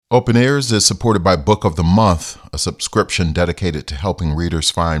Open Ears is supported by Book of the Month, a subscription dedicated to helping readers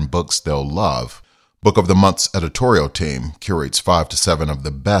find books they'll love. Book of the Month's editorial team curates 5 to 7 of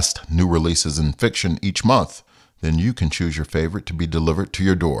the best new releases in fiction each month. Then you can choose your favorite to be delivered to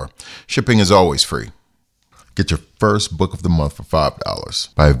your door. Shipping is always free. Get your first Book of the Month for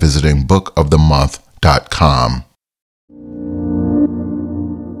 $5 by visiting bookofthemonth.com.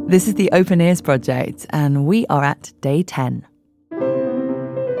 This is the Open Ears Project, and we are at day 10.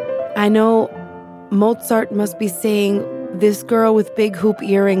 I know Mozart must be saying, this girl with big hoop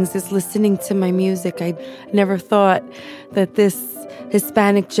earrings is listening to my music. I never thought that this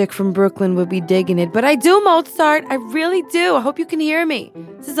Hispanic chick from Brooklyn would be digging it. But I do, Mozart. I really do. I hope you can hear me.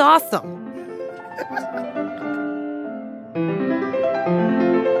 This is awesome.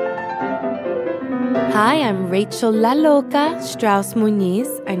 Hi, I'm Rachel La Loca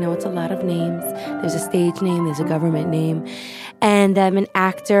Strauss-Muniz. I know it's a lot of names. There's a stage name, there's a government name. And I'm an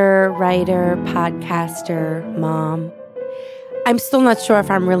actor, writer, podcaster, mom. I'm still not sure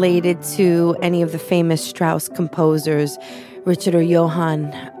if I'm related to any of the famous Strauss composers, Richard or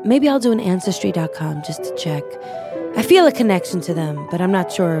Johann. Maybe I'll do an Ancestry.com just to check. I feel a connection to them, but I'm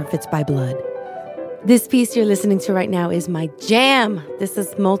not sure if it's by blood. This piece you're listening to right now is my jam. This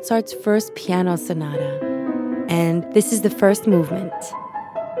is Mozart's first piano sonata, and this is the first movement.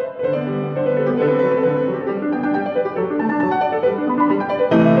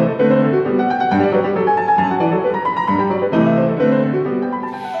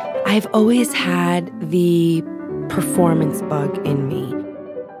 I've always had the performance bug in me.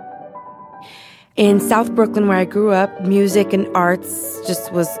 In South Brooklyn, where I grew up, music and arts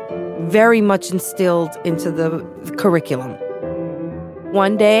just was very much instilled into the curriculum.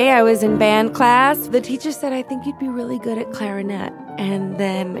 One day I was in band class. The teacher said, I think you'd be really good at clarinet. And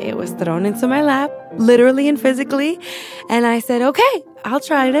then it was thrown into my lap, literally and physically. And I said, okay, I'll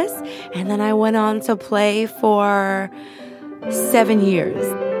try this. And then I went on to play for 7 years.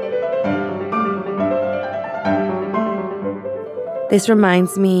 This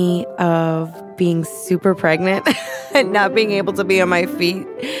reminds me of being super pregnant and not being able to be on my feet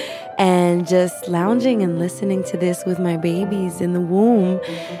and just lounging and listening to this with my babies in the womb.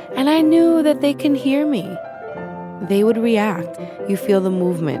 And I knew that they can hear me. They would react. You feel the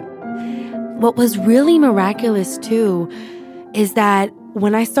movement. What was really miraculous, too, is that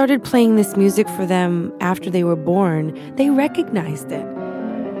when I started playing this music for them after they were born, they recognized it.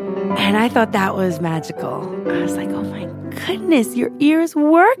 And I thought that was magical. I was like, oh my goodness, your ears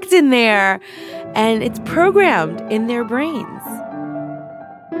worked in there. And it's programmed in their brains.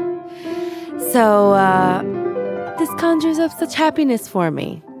 So this conjures up such happiness for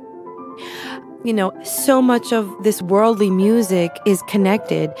me. You know, so much of this worldly music is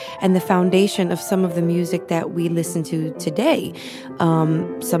connected, and the foundation of some of the music that we listen to today.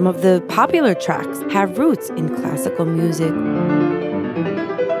 Some of the popular tracks have roots in classical music.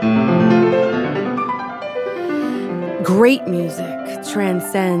 Great music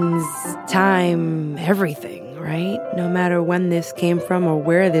transcends time, everything, right? No matter when this came from or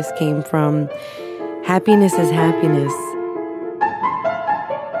where this came from, happiness is happiness.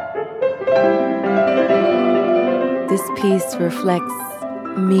 This piece reflects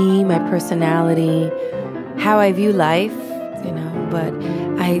me, my personality, how I view life, but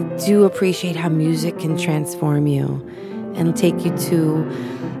I do appreciate how music can transform you and take you to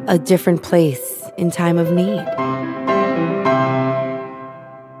a different place in time of need.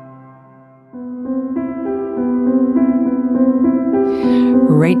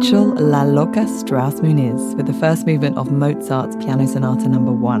 Rachel La Loca Strauss-Muniz with the first movement of Mozart's Piano Sonata No.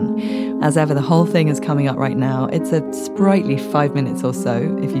 1. As ever, the whole thing is coming up right now. It's a sprightly 5 minutes or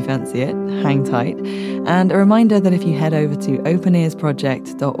so, if you fancy it. Hang tight. And a reminder that if you head over to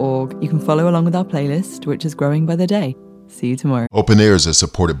openearsproject.org, you can follow along with our playlist, which is growing by the day. See you tomorrow. Open Ears is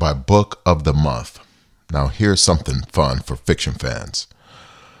supported by Book of the Month. Now here's something fun for fiction fans.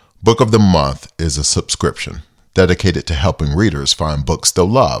 Book of the Month is a subscription dedicated to helping readers find books they'll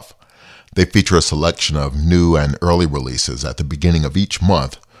love. They feature a selection of new and early releases at the beginning of each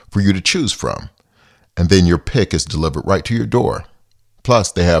month for you to choose from. And then your pick is delivered right to your door. Plus,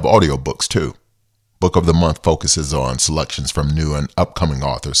 they have audiobooks too. Book of the Month focuses on selections from new and upcoming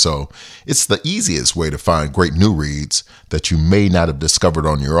authors, so it's the easiest way to find great new reads that you may not have discovered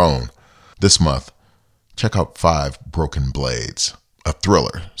on your own. This month, check out 5 Broken Blades, a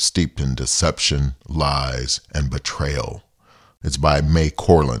thriller steeped in deception, lies, and betrayal. It's by May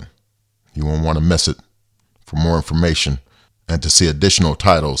Corlin. You won't want to miss it. For more information and to see additional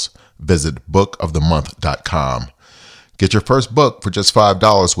titles, visit bookofthemonth.com. Get your first book for just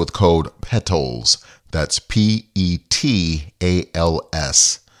 $5 with code PETALS. That's PETALS.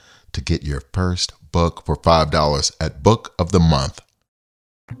 to get your first book for $5 at Book of the Month.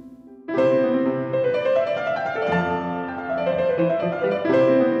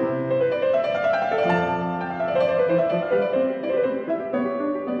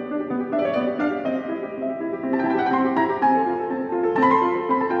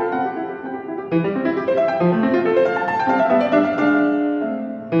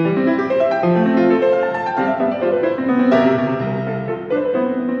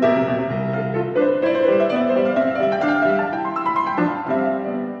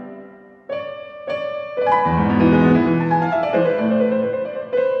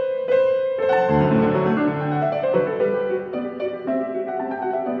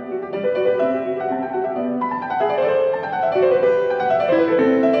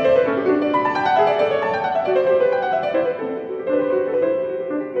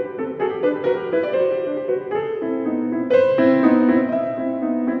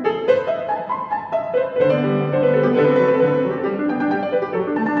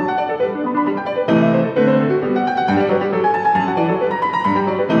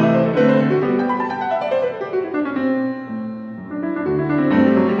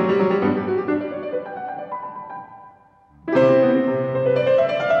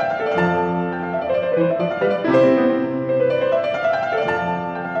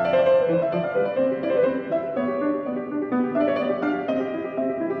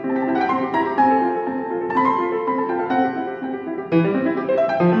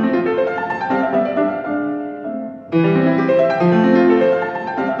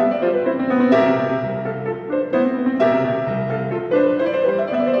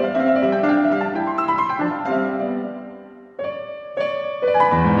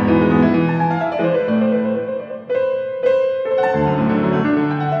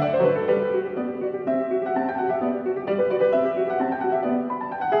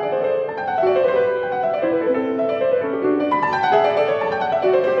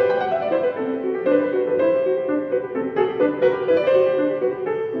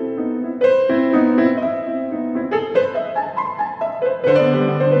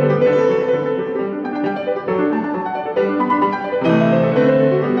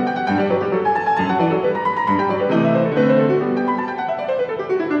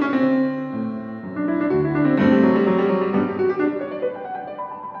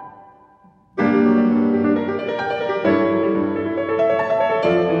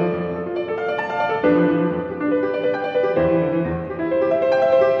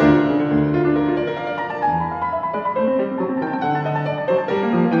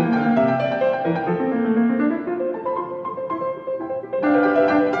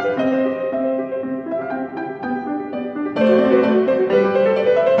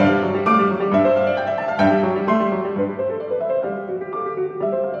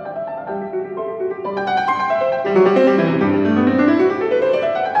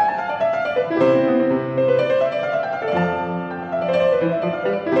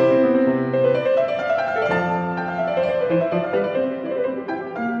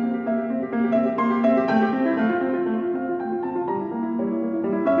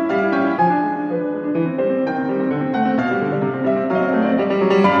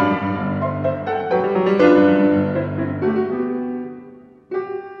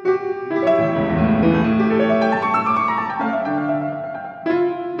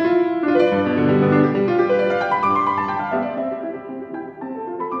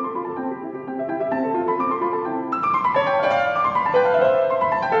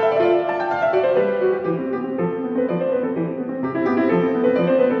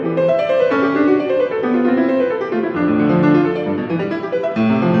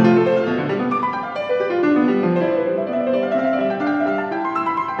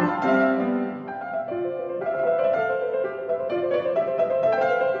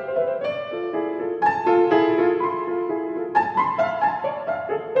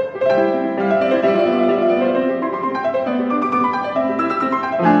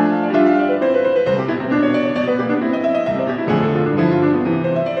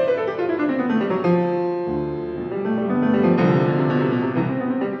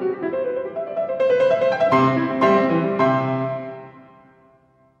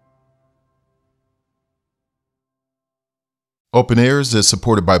 Open Ears is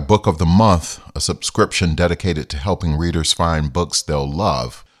supported by Book of the Month, a subscription dedicated to helping readers find books they'll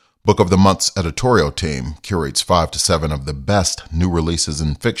love. Book of the Month's editorial team curates 5 to 7 of the best new releases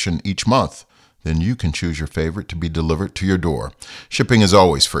in fiction each month. Then you can choose your favorite to be delivered to your door. Shipping is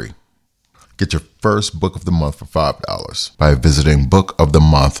always free. Get your first Book of the Month for $5 by visiting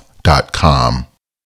bookofthemonth.com.